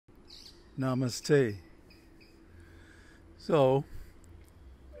Namaste. So,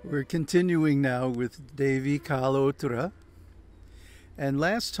 we're continuing now with Devī-Kālottara. And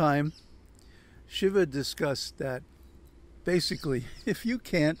last time, Shiva discussed that basically, if you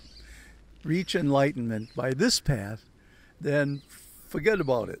can't reach enlightenment by this path, then forget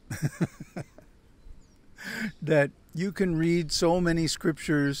about it. That you can read so many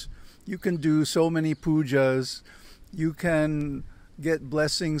scriptures, you can do so many pujas, you can get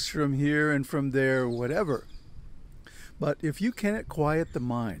blessings from here and from there, whatever. But if you can't quiet the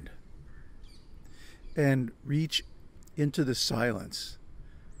mind and reach into the silence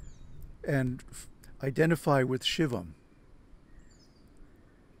and identify with Shivam,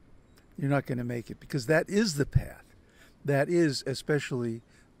 you're not going to make it, because that is the path. That is especially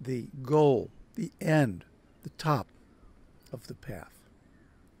the goal, the end, the top of the path.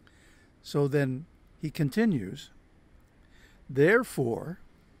 So then he continues, therefore,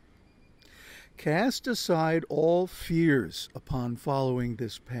 cast aside all fears upon following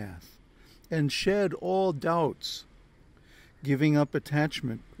this path, and shed all doubts, giving up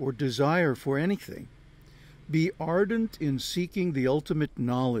attachment or desire for anything. Be ardent in seeking the ultimate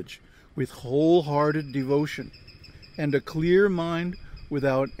knowledge with wholehearted devotion, and a clear mind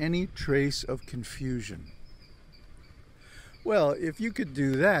without any trace of confusion. Well, if you could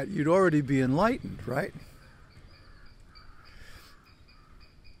do that, you'd already be enlightened, right?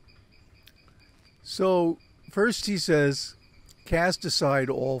 So, first he says, cast aside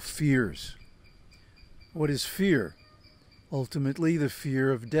all fears. What is fear? Ultimately, the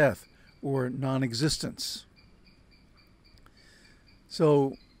fear of death or non-existence.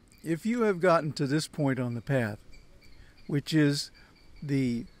 So, if you have gotten to this point on the path, which is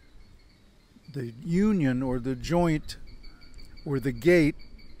the union or the joint or the gate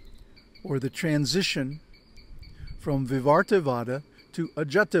or the transition from Vivartha-vāda to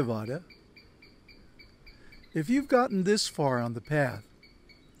Ājñā-cakra, if you've gotten this far on the path,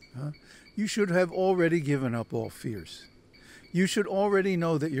 you should have already given up all fears. You should already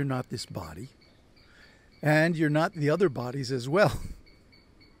know that you're not this body, and you're not the other bodies as well.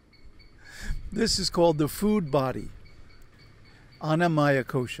 This is called the food body, Annamaya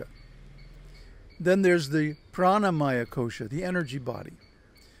kosha. Then there's the pranamaya kosha, the energy body,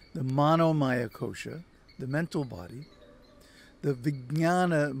 the manomaya kosha, the mental body, the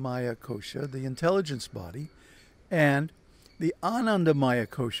vijnanamaya kosha, the intelligence body, and the anandamaya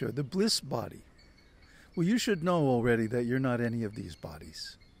kosha, the bliss body. Well, you should know already that you're not any of these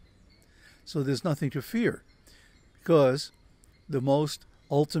bodies. So there's nothing to fear, because the most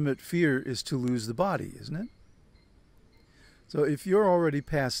ultimate fear is to lose the body, isn't it? So if you're already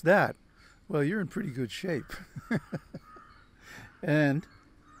past that, well, you're in pretty good shape. And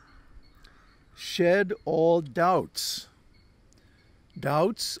shed all doubts.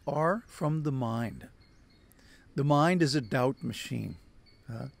 Doubts are from the mind. The mind is a doubt machine.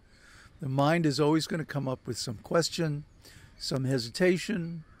 The mind is always going to come up with some question, some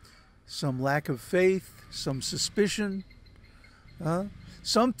hesitation, some lack of faith, some suspicion,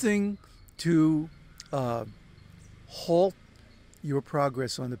 something to halt your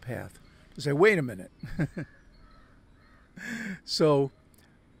progress on the path. To say, wait a minute. So,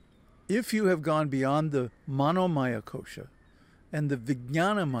 if you have gone beyond the manomaya kosha and the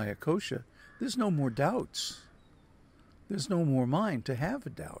vijnanamaya kosha, there's no more doubts. There's no more mind to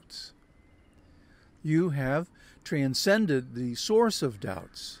have doubts. You have transcended the source of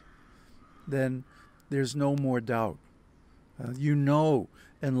doubts. Then there's no more doubt. You know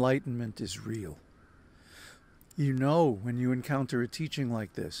enlightenment is real. You know when you encounter a teaching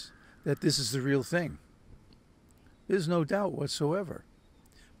like this, that this is the real thing. There's no doubt whatsoever.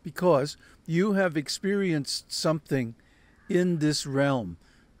 Because you have experienced something in this realm,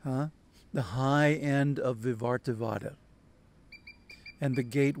 the high end of Vivartha-vāda, and the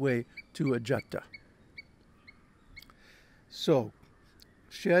gateway to Ājñā. So,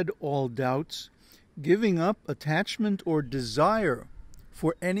 shed all doubts, giving up attachment or desire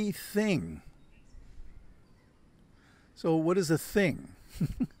for anything. So what is a thing?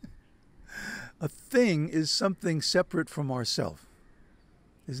 A thing is something separate from ourself,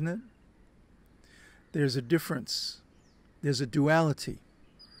 isn't it? There's a difference. There's a duality.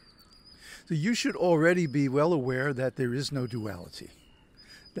 So you should already be well aware that there is no duality.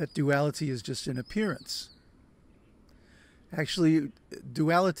 That duality is just an appearance. Actually,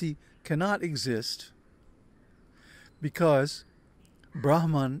 duality cannot exist because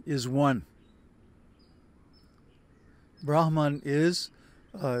Brahman is one. Brahman is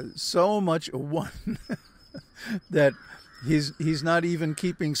so much a one that he's not even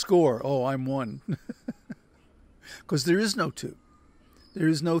keeping score. Oh, I'm one. Because there is no two. There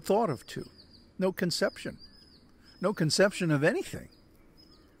is no thought of two, no conception of anything.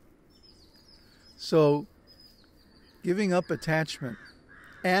 So, giving up attachment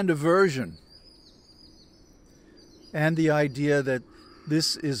and aversion and the idea that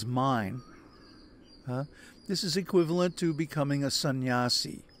this is mine, this is equivalent to becoming a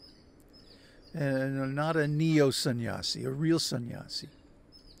sannyasi, and not a neo-sannyasi, a real sannyasi.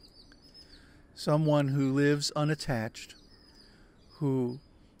 Someone who lives unattached, who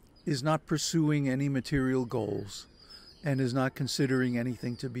is not pursuing any material goals, and is not considering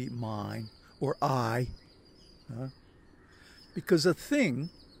anything to be mine or I. Because a thing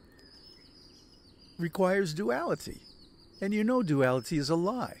requires duality, and you know duality is a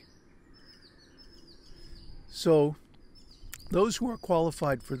lie. So, those who are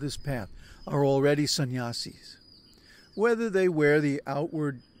qualified for this path are already sannyasis, whether they wear the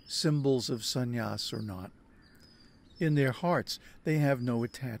outward symbols of sannyas or not. In their hearts, they have no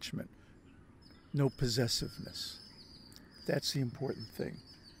attachment, no possessiveness. That's the important thing.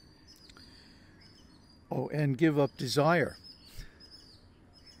 Oh, and give up desire.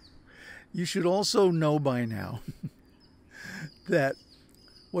 You should also know by now that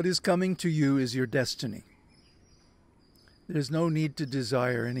what is coming to you is your destiny. There's no need to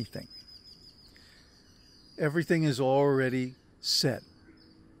desire anything. Everything is already set.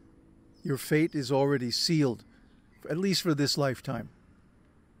 Your fate is already sealed, at least for this lifetime.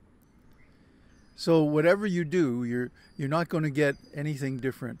 So whatever you do, you're not going to get anything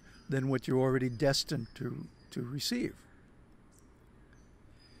different than what you're already destined to receive.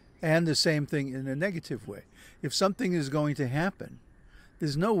 And the same thing in a negative way. If something is going to happen,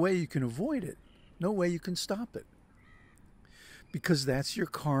 there's no way you can avoid it. No way you can stop it. Because that's your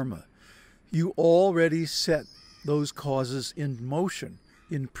karma. You already set those causes in motion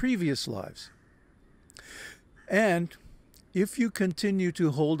in previous lives. And if you continue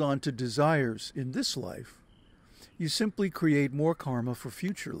to hold on to desires in this life, you simply create more karma for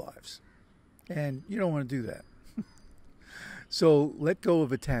future lives. And you don't want to do that. So let go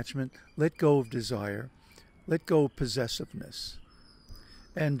of attachment, let go of desire, let go of possessiveness,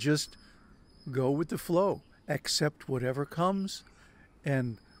 and just go with the flow. Accept whatever comes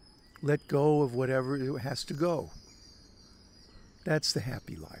and let go of whatever it has to go. That's the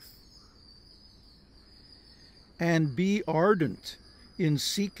happy life. And be ardent in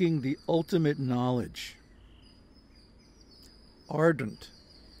seeking the ultimate knowledge. Ardent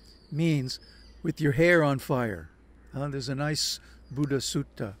means with your hair on fire. There's a nice Buddha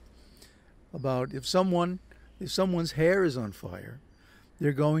sutta about if someone's hair is on fire,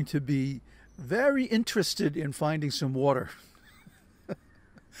 they're going to be very interested in finding some water.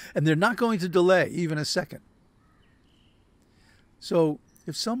 And they're not going to delay even a second. So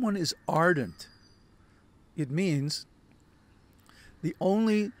if someone is ardent, it means the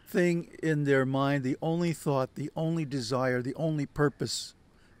only thing in their mind, the only thought, the only desire, the only purpose,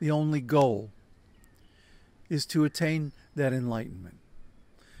 the only goal is to attain that enlightenment.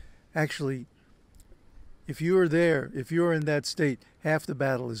 Actually, if you are there, if you're in that state, half the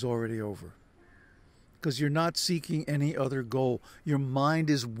battle is already over. Because you're not seeking any other goal. Your mind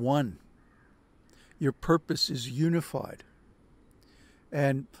is one. Your purpose is unified.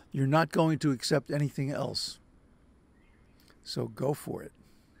 And you're not going to accept anything else. So go for it.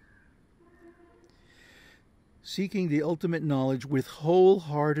 Seeking the ultimate knowledge with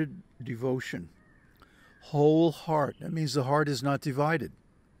wholehearted devotion. Whole heart. That means the heart is not divided.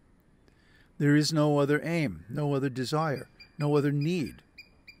 There is no other aim, no other desire, no other need.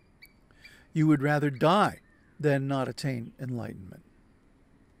 You would rather die than not attain enlightenment.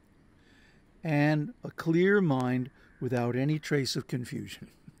 And a clear mind without any trace of confusion.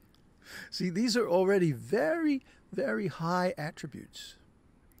 See, these are already very, very high attributes.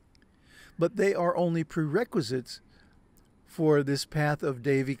 But they are only prerequisites for this path of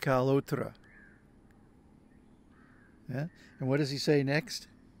Devī-Kālottara. Yeah? And what does he say next?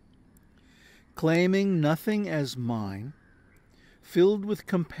 Claiming nothing as mine, filled with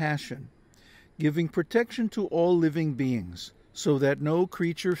compassion, giving protection to all living beings, so that no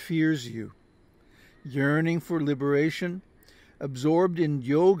creature fears you, yearning for liberation, absorbed in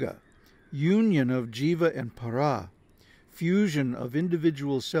yoga, union of jīva and parā, fusion of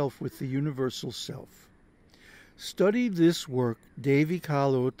individual self with the universal self. Study this work,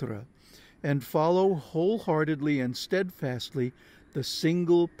 Devī-Kālottara, and follow wholeheartedly and steadfastly the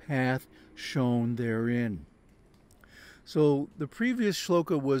single path shown therein. So the previous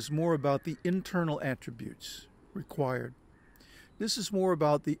shloka was more about the internal attributes required. This is more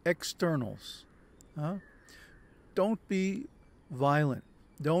about the externals. Don't be violent.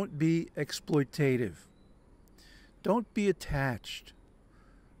 Don't be exploitative. Don't be attached.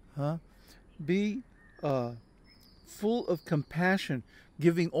 Be full of compassion,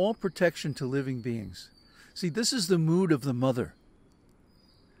 giving all protection to living beings. See, this is the mood of the mother.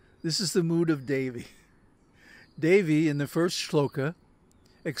 This is the mood of Devi. Devi, in the first shloka,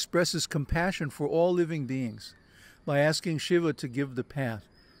 expresses compassion for all living beings by asking Shiva to give the path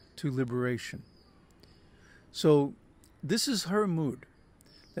to liberation. So this is her mood,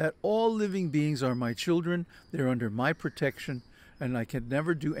 that all living beings are my children, they're under my protection, and I can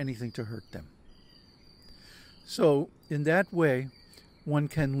never do anything to hurt them. So in that way, one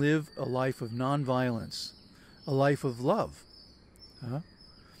can live a life of nonviolence, a life of love,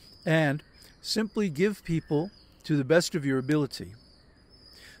 and simply give people, to the best of your ability,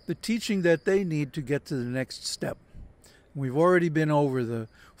 the teaching that they need to get to the next step. We've already been over the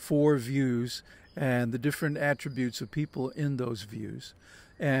 4 views and the different attributes of people in those views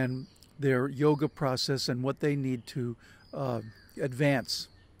and their yoga process and what they need to advance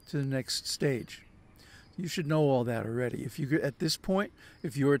to the next stage. You should know all that already. If you, at this point,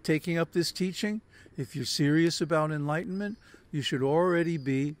 if you are taking up this teaching, if you're serious about enlightenment, you should already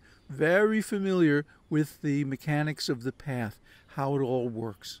be very familiar with the mechanics of the path, how it all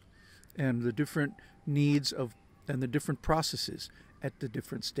works, and the different needs of and the different processes at the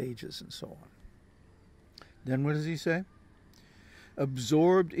different stages and so on. Then what does he say?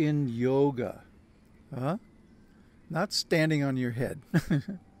 Absorbed in yoga. Not standing on your head.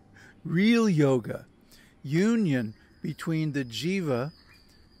 Real yoga. Union between the jīva,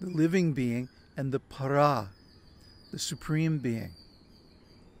 the living being, and the parā, the supreme being.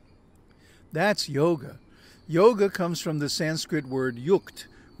 That's yoga. Yoga comes from the Sanskrit word yukt,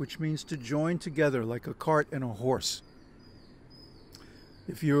 which means to join together like a cart and a horse.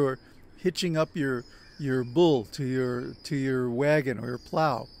 If you're hitching up your bull to your wagon or your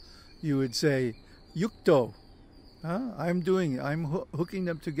plow, you would say yukto. I'm hooking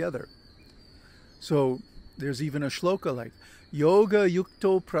them together. So there's even a shloka like yoga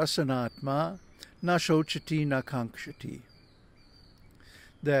yukto prasanatma na shochati na kankshati.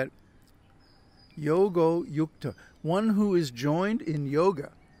 That yogo yukta, one who is joined in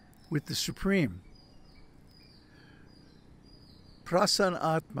yoga with the Supreme, prasan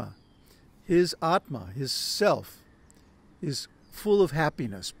atma, his atma, his self, is full of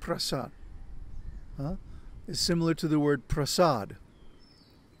happiness. Prasan is similar to the word prasad.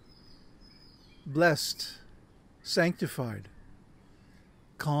 Blessed, sanctified,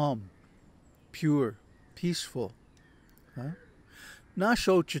 calm, pure, peaceful. Na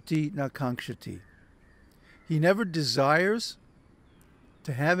shochati na kankshati. He never desires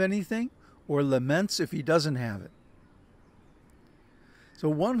to have anything or laments if he doesn't have it. So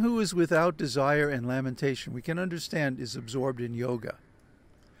one who is without desire and lamentation, we can understand, is absorbed in yoga.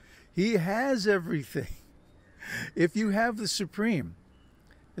 He has everything. If you have the Supreme,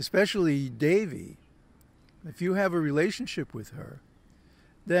 especially Devi, if you have a relationship with her,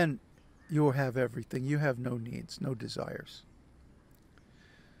 then you'll have everything. You have no needs, no desires.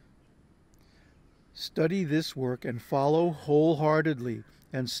 Study this work and follow wholeheartedly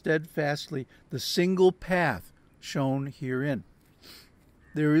and steadfastly the single path shown herein.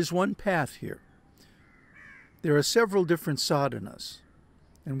 There is one path here. There are several different sadhanas,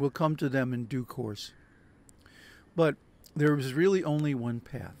 and we'll come to them in due course. But there is really only one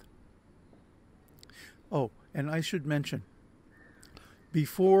path. Oh, and I should mention,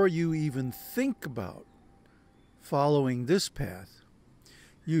 before you even think about following this path,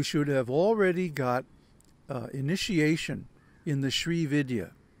 you should have already got initiation in the Sri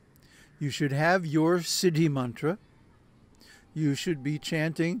Vidya. You should have your Siddhi mantra. You should be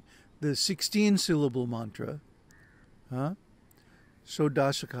chanting the 16-syllable mantra,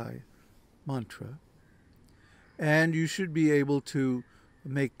 Sodashakai mantra, and you should be able to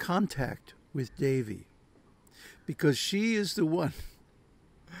make contact with Devi, because she is the one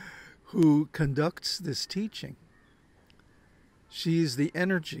who conducts this teaching. She is the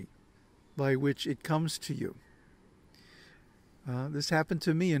energy by which it comes to you. This happened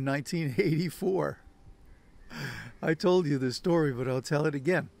to me in 1984. I told you this story, but I'll tell it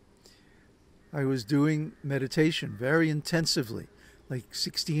again. I was doing meditation very intensively, like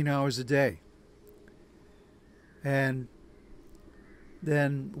 16 hours a day. And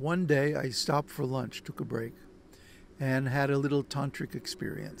then one day I stopped for lunch, took a break, and had a little tantric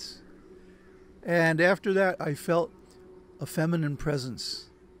experience. And after that, I felt a feminine presence.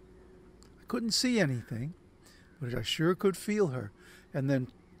 I couldn't see anything, but I sure could feel her. And then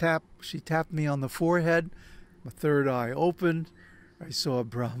she tapped me on the forehead. My third eye opened. I saw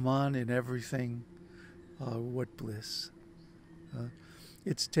Brahman in everything. What bliss.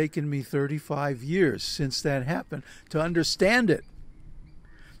 It's taken me 35 years since that happened to understand it,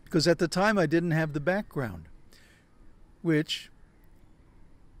 Because at the time I didn't have the background, which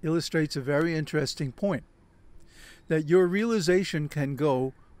illustrates a very interesting point, that your realization can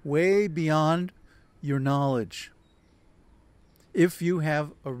go way beyond your knowledge if you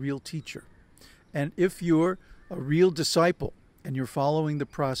have a real teacher. And if you're a real disciple and you're following the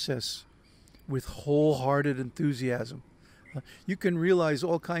process with wholehearted enthusiasm, you can realize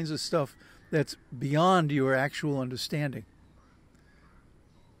all kinds of stuff that's beyond your actual understanding.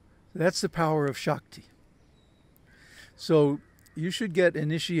 That's the power of Shakti. So you should get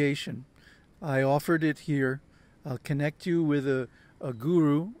initiation. I offered it here. I'll connect you with a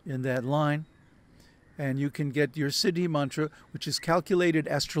guru in that line, and you can get your Siddhi mantra, which is calculated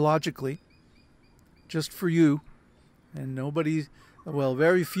astrologically, just for you. And nobody, well,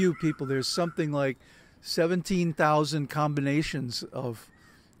 very few people. There's something like 17,000 combinations of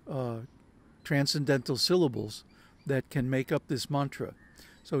transcendental syllables that can make up this mantra.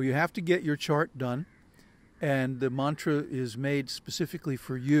 So you have to get your chart done, and the mantra is made specifically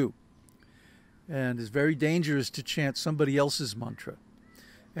for you. And it's very dangerous to chant somebody else's mantra.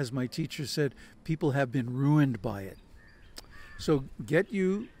 As my teacher said, people have been ruined by it. So get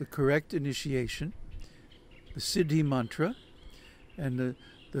you the correct initiation, the Siddhi mantra, and the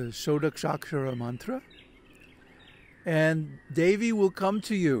Ājñā-cakra mantra, and Devi will come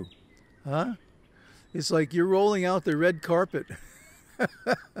to you. Huh? It's like you're rolling out the red carpet.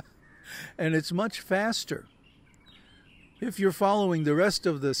 And it's much faster. If you're following the rest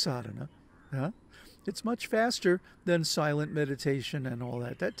of the sadhana, it's much faster than silent meditation and all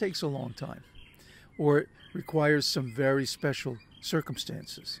that. That takes a long time, or it requires some very special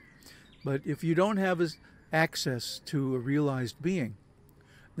circumstances. But if you don't have access to a realized being,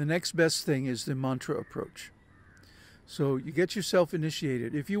 the next best thing is the mantra approach. So you get yourself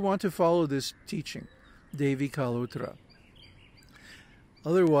initiated. If you want to follow this teaching, Devī-Kālottara.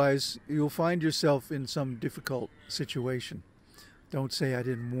 Otherwise, you'll find yourself in some difficult situation. Don't say I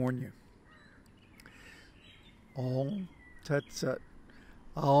didn't warn you. Om Tat Sat.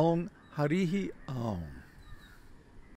 Om Harihi Om.